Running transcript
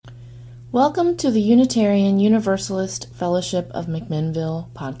Welcome to the Unitarian Universalist Fellowship of McMinnville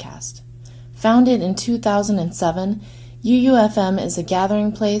podcast. Founded in 2007, UUFM is a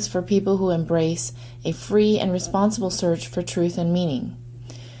gathering place for people who embrace a free and responsible search for truth and meaning.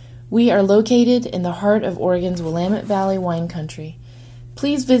 We are located in the heart of Oregon's Willamette Valley wine country.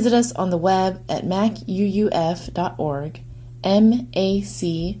 Please visit us on the web at macuuf.org, macuuf.org.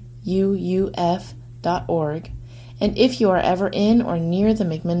 And if you are ever in or near the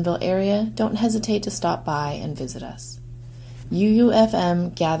McMinnville area, don't hesitate to stop by and visit us.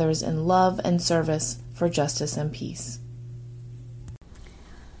 UUFM gathers in love and service for justice and peace.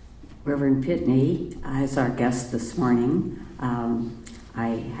 Reverend Pitney is our guest this morning. I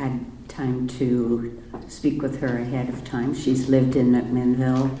had time to speak with her ahead of time. She's lived in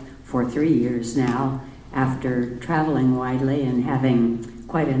McMinnville for 3 years now, after traveling widely and having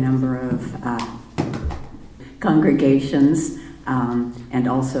quite a number of congregations and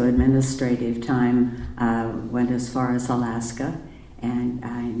also administrative time. Went as far as Alaska, and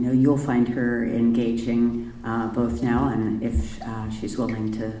I know you'll find her engaging both now and if she's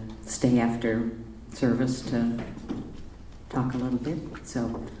willing to stay after service to talk a little bit.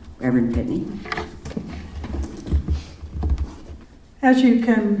 So, Reverend Pitney. As you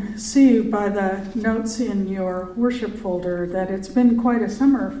can see by the notes in your worship folder, that it's been quite a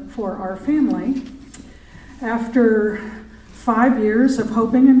summer for our family. After 5 years of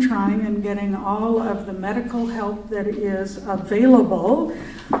hoping and trying and getting all of the medical help that is available,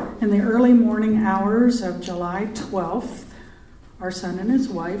 in the early morning hours of July 12th, our son and his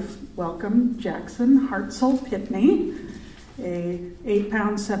wife welcomed Jackson Hartzell Pitney, a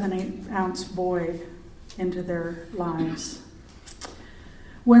 8-pound, 7/8-ounce boy, into their lives.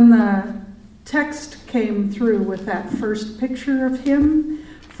 When the text came through with that first picture of him,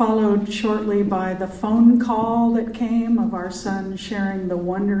 followed shortly by the phone call that came of our son sharing the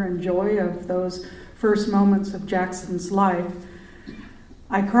wonder and joy of those first moments of Jackson's life,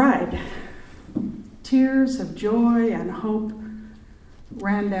 I cried. Tears of joy and hope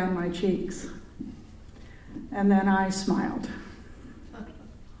ran down my cheeks. And then I smiled.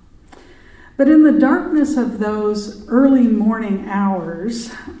 But in the darkness of those early morning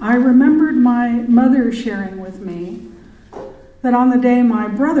hours, I remembered my mother sharing with me that on the day my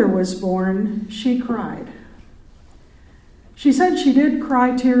brother was born, she cried. She said she did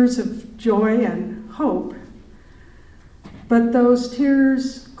cry tears of joy and hope, but those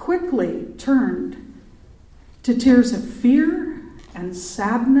tears quickly turned to tears of fear and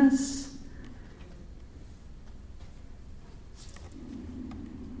sadness,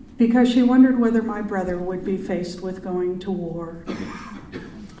 because she wondered whether my brother would be faced with going to war.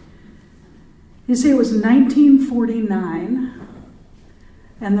 You see, it was 1949,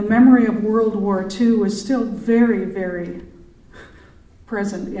 and the memory of World War II was still very, very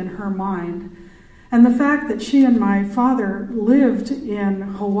present in her mind. And the fact that she and my father lived in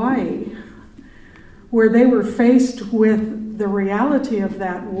Hawaii, where they were faced with the reality of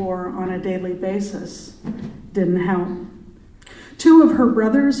that war on a daily basis, didn't help. 2 of her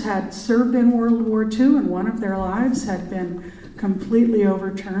brothers had served in World War II, and one of their lives had been completely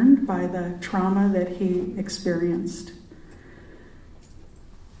overturned by the trauma that he experienced.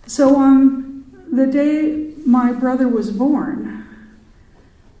 So on the day my brother was born,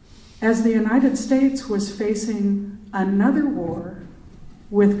 as the United States was facing another war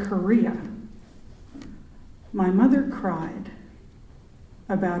with Korea, my mother cried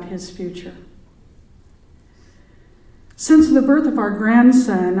about his future. Since the birth of our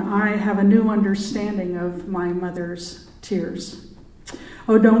grandson, I have a new understanding of my mother's tears.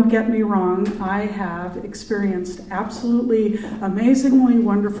 Oh, don't get me wrong, I have experienced absolutely amazingly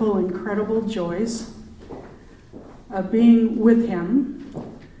wonderful, incredible joys of being with him.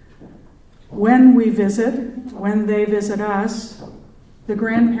 When we visit, when they visit us, the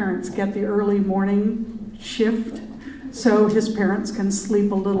grandparents get the early morning shift so his parents can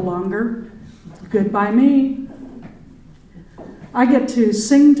sleep a little longer. Good by me. I get to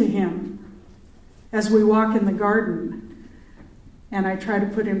sing to him as we walk in the garden, and I try to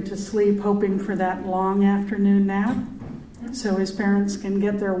put him to sleep, hoping for that long afternoon nap so his parents can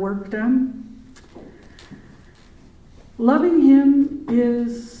get their work done. Loving him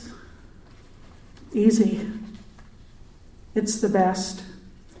is easy. It's the best.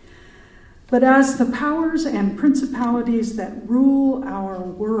 But as the powers and principalities that rule our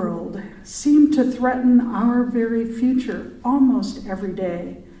world seem to threaten our very future almost every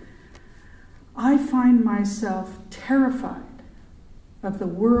day, I find myself terrified of the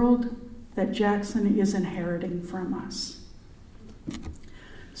world that Jackson is inheriting from us.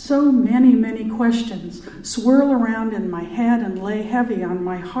 So many, many questions swirl around in my head and lay heavy on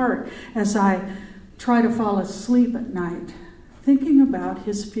my heart as I try to fall asleep at night, thinking about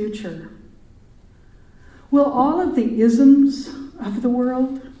his future. Will all of the isms of the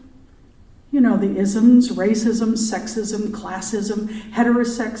world, the isms, racism, sexism, classism,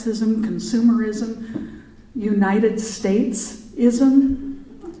 heterosexism, consumerism, United States-ism,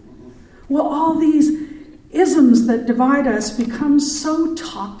 will all these isms that divide us become so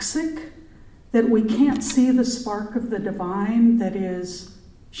toxic that we can't see the spark of the divine that is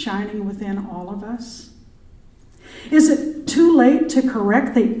shining within all of us? Is it too late to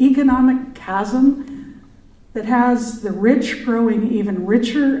correct the economic chasm that has the rich growing even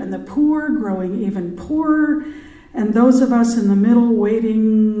richer and the poor growing even poorer, and those of us in the middle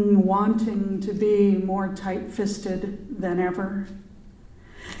wanting to be more tight-fisted than ever?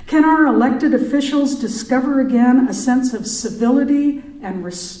 Can our elected officials discover again a sense of civility and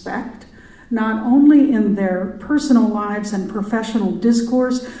respect, not only in their personal lives and professional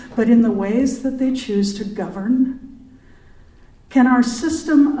discourse, but in the ways that they choose to govern? Can our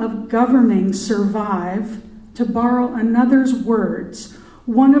system of governing survive, to borrow another's words,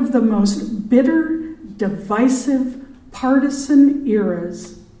 one of the most bitter, divisive, partisan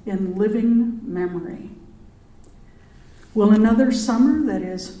eras in living memory? Will another summer that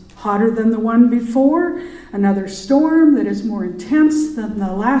is hotter than the one before, another storm that is more intense than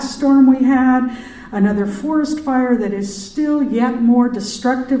the last storm we had, another forest fire that is still yet more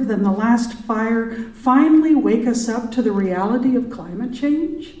destructive than the last fire, finally wake us up to the reality of climate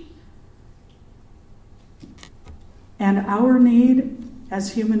change? And our need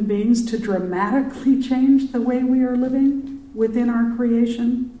as human beings to dramatically change the way we are living within our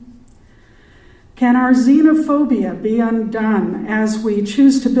creation? Can our xenophobia be undone as we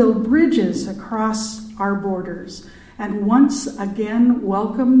choose to build bridges across our borders and once again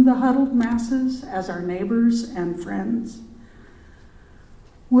welcome the huddled masses as our neighbors and friends?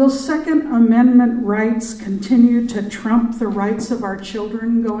 Will Second Amendment rights continue to trump the rights of our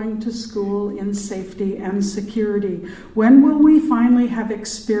children going to school in safety and security? When will we finally have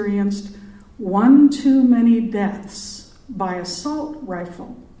experienced one too many deaths by assault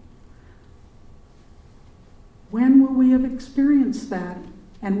rifle? When will we have experienced that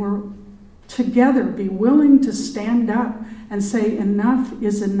and we'll together be willing to stand up and say enough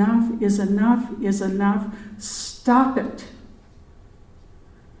is enough is enough is enough, stop it?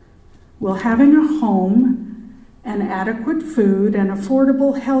 Will having a home and adequate food and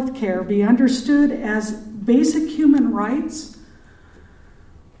affordable health care be understood as basic human rights?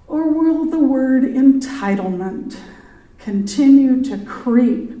 Or will the word entitlement continue to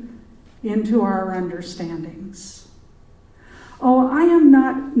creep into our understandings? Oh, I am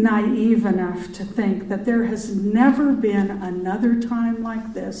not naive enough to think that there has never been another time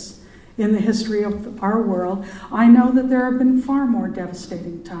like this in the history of our world. I know that there have been far more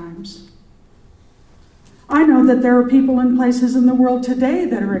devastating times. I know that there are people in places in the world today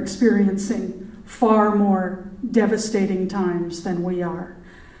that are experiencing far more devastating times than we are.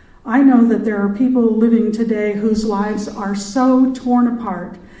 I know that there are people living today whose lives are so torn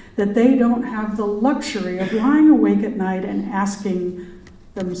apart that they don't have the luxury of lying awake at night and asking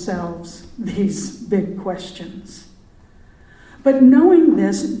themselves these big questions. But knowing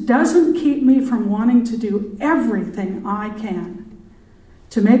this doesn't keep me from wanting to do everything I can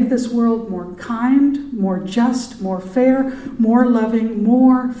to make this world more kind, more just, more fair, more loving,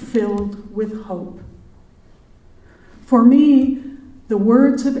 more filled with hope. For me, the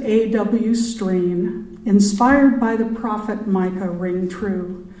words of A.W. Streen, inspired by the prophet Micah, ring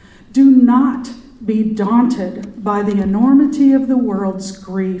true. Do not be daunted by the enormity of the world's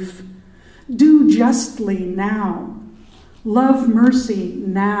grief. Do justly now. Love mercy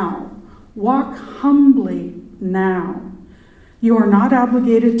now. Walk humbly now. You are not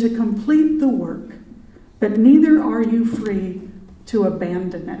obligated to complete the work, but neither are you free to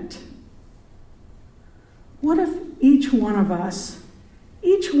abandon it. What if each one of us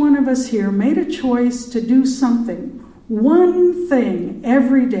here made a choice to do something, one thing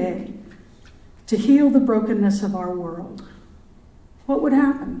every day to heal the brokenness of our world? What would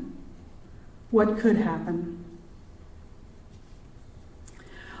happen? What could happen?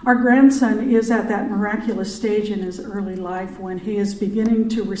 Our grandson is at that miraculous stage in his early life when he is beginning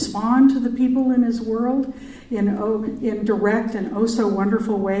to respond to the people in his world in direct and oh so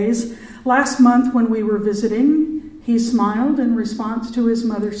wonderful ways. Last month when we were visiting, he smiled in response to his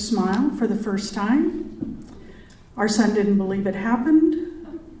mother's smile for the first time. Our son didn't believe it happened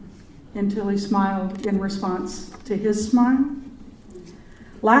until he smiled in response to his smile.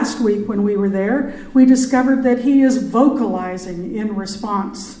 last week when we were there, we discovered that he is vocalizing in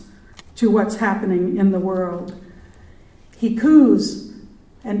response to what's happening in the world. He coos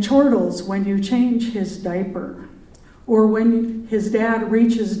and chortles when you change his diaper, or when his dad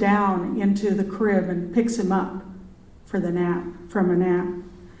reaches down into the crib and picks him up from a nap.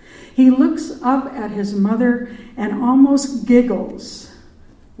 He looks up at his mother and almost giggles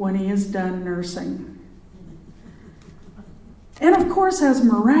when he is done nursing. And of course, as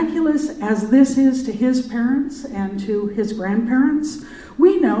miraculous as this is to his parents and to his grandparents,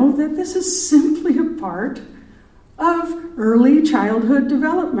 we know that this is simply a part of early childhood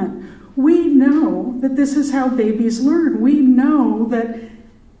development. We know that this is how babies learn. We know that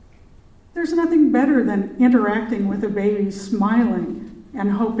there's nothing better than interacting with a baby, smiling,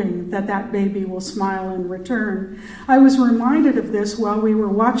 and hoping that that baby will smile in return. I was reminded of this while we were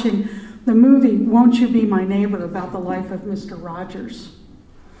watching the movie Won't You Be My Neighbor, about the life of Mr. Rogers.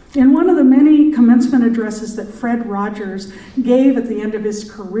 In one of the many commencement addresses that Fred Rogers gave at the end of his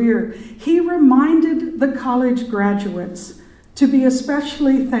career, he reminded the college graduates to be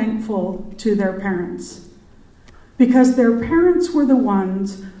especially thankful to their parents, because their parents were the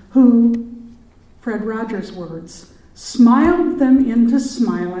ones who, Fred Rogers' words, smiled them into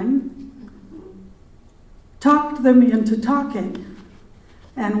smiling, talked them into talking,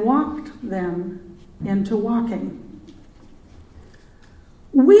 and walked them into walking.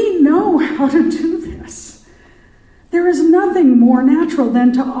 We know how to do this. There is nothing more natural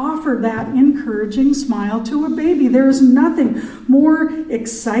than to offer that encouraging smile to a baby. There is nothing more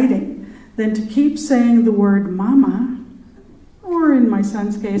exciting than to keep saying the word mama, or in my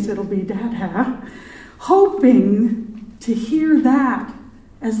son's case, it'll be dada, hoping to hear that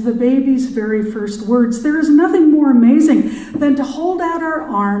as the baby's very first words. There is nothing more amazing than to hold out our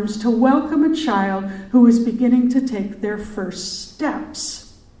arms to welcome a child who is beginning to take their first steps.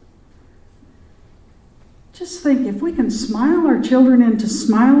 Just think, if we can smile our children into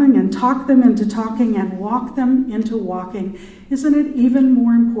smiling and talk them into talking and walk them into walking, isn't it even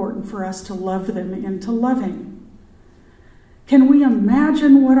more important for us to love them into loving? Can we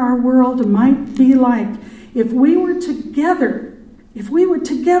imagine what our world might be like if we would together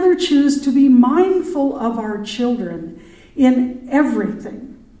choose to be mindful of our children in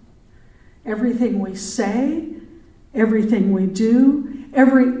everything? Everything we say, everything we do,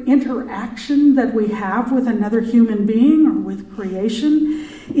 every interaction that we have with another human being or with creation,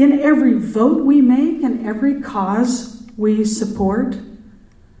 in every vote we make and every cause we support.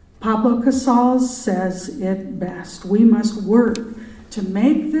 Pablo Casals says it best: we must work to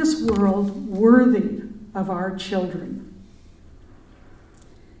make this world worthy of our children.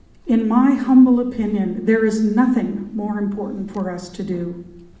 In my humble opinion, there is nothing more important for us to do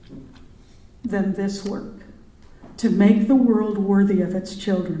than this work, to make the world worthy of its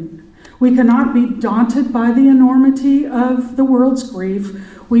children. We cannot be daunted by the enormity of the world's grief.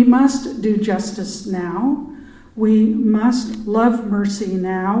 We must do justice now. We must love mercy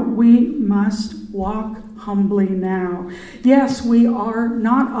now. We must walk humbly now. Yes, we are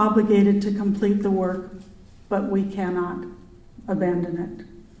not obligated to complete the work, but we cannot abandon it.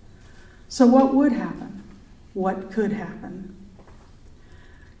 So what would happen? What could happen?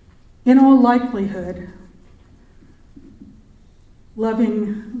 In all likelihood,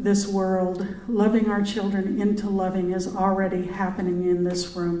 loving this world, loving our children into loving, is already happening in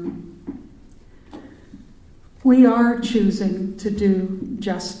this room. We are choosing to do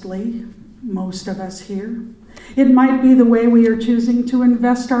justly, most of us here. It might be the way we are choosing to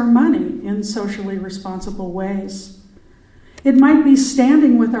invest our money in socially responsible ways. It might be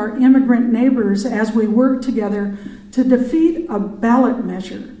standing with our immigrant neighbors as we work together to defeat a ballot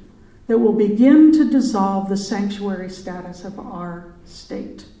measure that will begin to dissolve the sanctuary status of our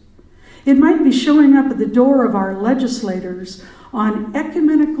state. It might be showing up at the door of our legislators on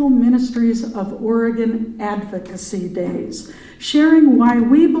Ecumenical Ministries of Oregon Advocacy Days, sharing why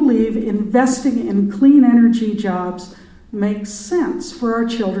we believe investing in clean energy jobs makes sense for our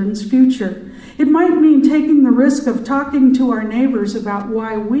children's future. It might mean taking the risk of talking to our neighbors about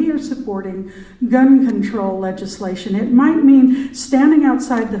why we are supporting gun control legislation. It might mean standing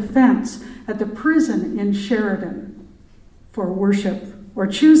outside the fence at the prison in Sheridan for worship, or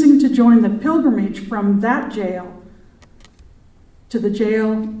choosing to join the pilgrimage from that jail to the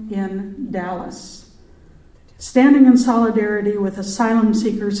jail in Dallas, standing in solidarity with asylum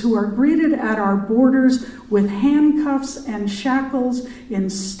seekers who are greeted at our borders with handcuffs and shackles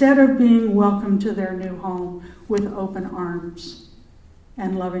instead of being welcomed to their new home with open arms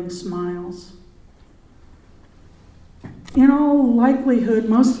and loving smiles. in all likelihood,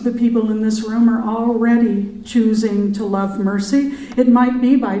 most of the people in this room are already choosing to love mercy. It might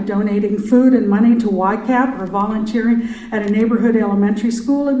be by donating food and money to YCAP or volunteering at a neighborhood elementary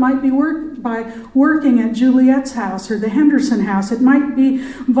school. It might be by working at Juliet's house or the Henderson house. It might be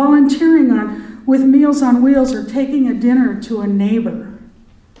volunteering with Meals on Wheels or taking a dinner to a neighbor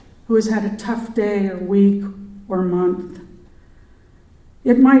who has had a tough day or week or month.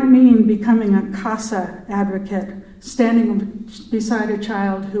 It might mean becoming a CASA advocate, standing beside a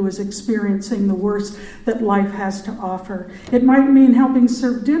child who is experiencing the worst that life has to offer. It might mean helping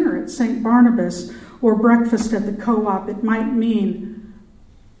serve dinner at St. Barnabas or breakfast at the co-op. It might mean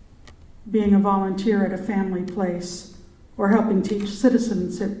being a volunteer at a family place or helping teach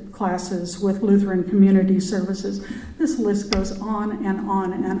citizenship classes with Lutheran Community Services. This list goes on and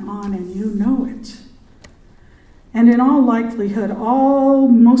on and on, and you know it. And in all likelihood,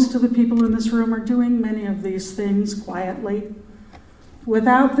 most of the people in this room are doing many of these things quietly,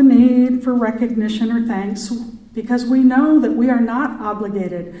 without the need for recognition or thanks, because we know that we are not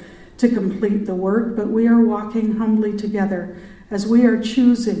obligated to complete the work, but we are walking humbly together as we are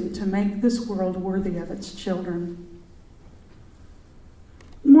choosing to make this world worthy of its children.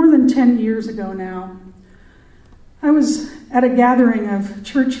 More than 10 years ago now, I was at a gathering of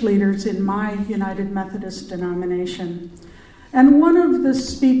church leaders in my United Methodist denomination, and one of the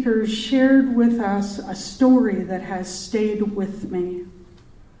speakers shared with us a story that has stayed with me.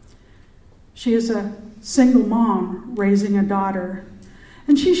 She is a single mom raising a daughter,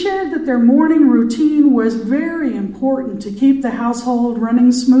 and she shared that their morning routine was very important to keep the household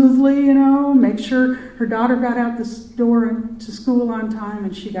running smoothly, make sure her daughter got out the door to school on time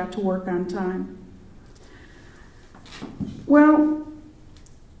and she got to work on time. Well,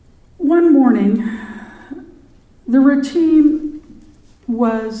 one morning, the routine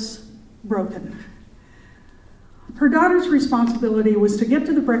was broken. Her daughter's responsibility was to get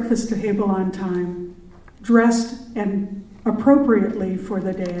to the breakfast table on time, dressed and appropriately for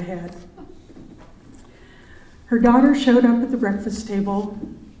the day ahead. Her daughter showed up at the breakfast table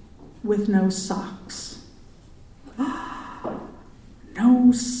with no socks.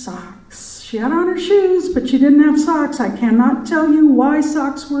 No socks. She had on her shoes, but she didn't have socks. I cannot tell you why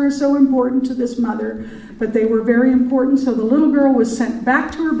socks were so important to this mother, but they were very important, so the little girl was sent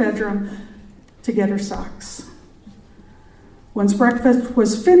back to her bedroom to get her socks. Once breakfast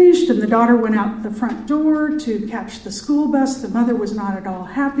was finished and the daughter went out the front door to catch the school bus, the mother was not at all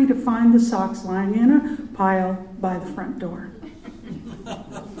happy to find the socks lying in a pile by the front door.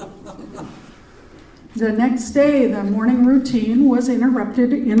 The next day, the morning routine was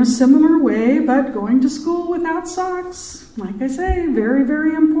interrupted in a similar way, but going to school without socks, like I say, very,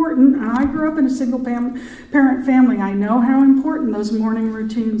 very important. I grew up in a single parent family. I know how important those morning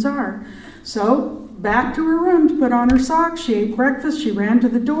routines are. So, back to her room to put on her socks. She ate breakfast, she ran to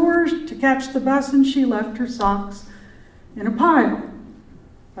the door to catch the bus, and she left her socks in a pile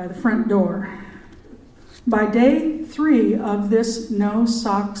by the front door. By day 3 of this no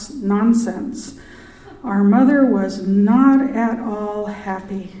socks nonsense, our mother was not at all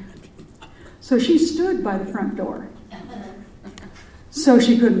happy. So she stood by the front door so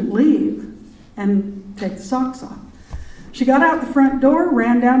she couldn't leave and take the socks off. She got out the front door,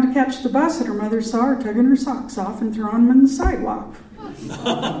 ran down to catch the bus, and her mother saw her tugging her socks off and throwing them in the sidewalk.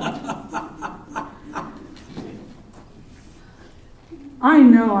 I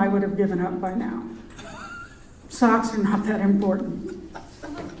know I would have given up by now. Socks are not that important.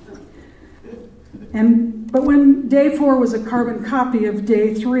 But when day 4 was a carbon copy of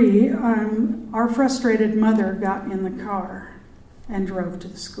day 3, our frustrated mother got in the car and drove to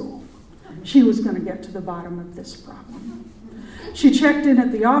the school. She was going to get to the bottom of this problem. She checked in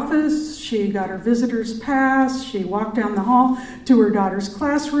at the office, she got her visitor's pass, she walked down the hall to her daughter's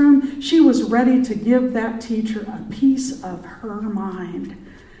classroom. She was ready to give that teacher a piece of her mind,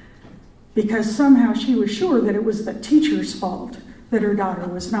 because somehow she was sure that it was the teacher's fault that her daughter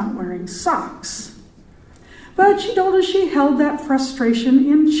was not wearing socks. But she told us she held that frustration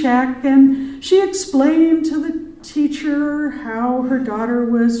in check, and she explained to the teacher how her daughter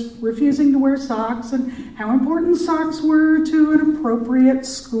was refusing to wear socks and how important socks were to an appropriate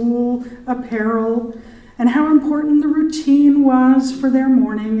school apparel and how important the routine was for their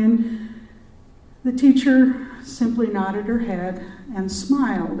morning. And the teacher simply nodded her head and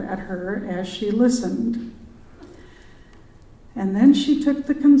smiled at her as she listened. And then she took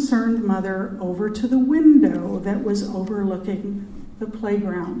the concerned mother over to the window that was overlooking the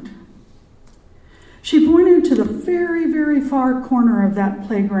playground. She pointed to the very, very far corner of that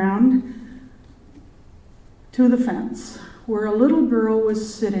playground to the fence, where a little girl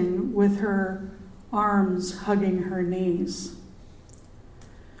was sitting with her arms hugging her knees.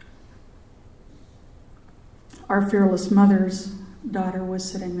 Our fearless mother's daughter was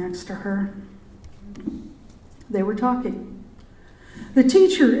sitting next to her. They were talking. The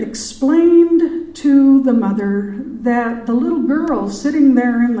teacher explained to the mother that the little girl sitting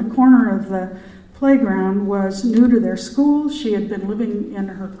there in the corner of the playground was new to their school. She had been living in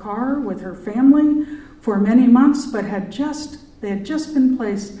her car with her family for many months, but they had just been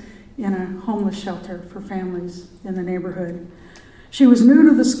placed in a homeless shelter for families in the neighborhood. She was new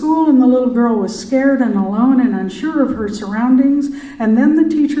to the school, and the little girl was scared and alone and unsure of her surroundings. And then the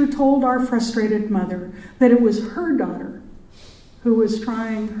teacher told our frustrated mother that it was her daughter who was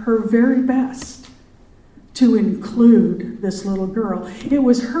trying her very best to include this little girl. It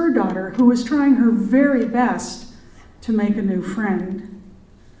was her daughter who was trying her very best to make a new friend.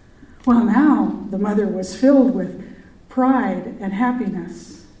 Well, now the mother was filled with pride and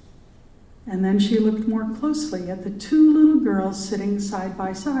happiness. And then she looked more closely at the two little girls sitting side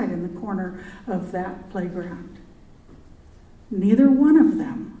by side in the corner of that playground. Neither one of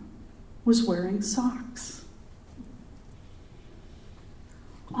them was wearing socks.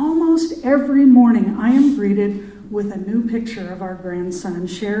 Almost every morning I am greeted with a new picture of our grandson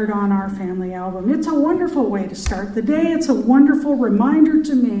shared on our family album. It's a wonderful way to start the day. It's a wonderful reminder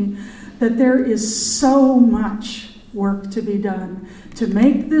to me that there is so much work to be done to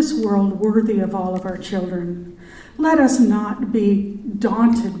make this world worthy of all of our children. Let us not be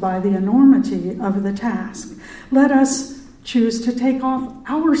daunted by the enormity of the task. Let us choose to take off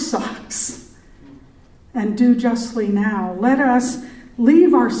our socks and do justly now. Let us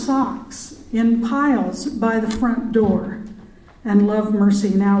leave our socks in piles by the front door and love mercy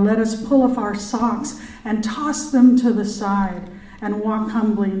now. Let us pull off our socks and toss them to the side and walk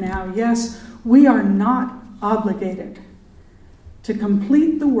humbly now. Yes, we are not obligated to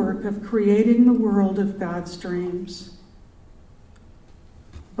complete the work of creating the world of God's dreams,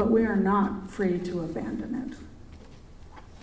 but we are not free to abandon it.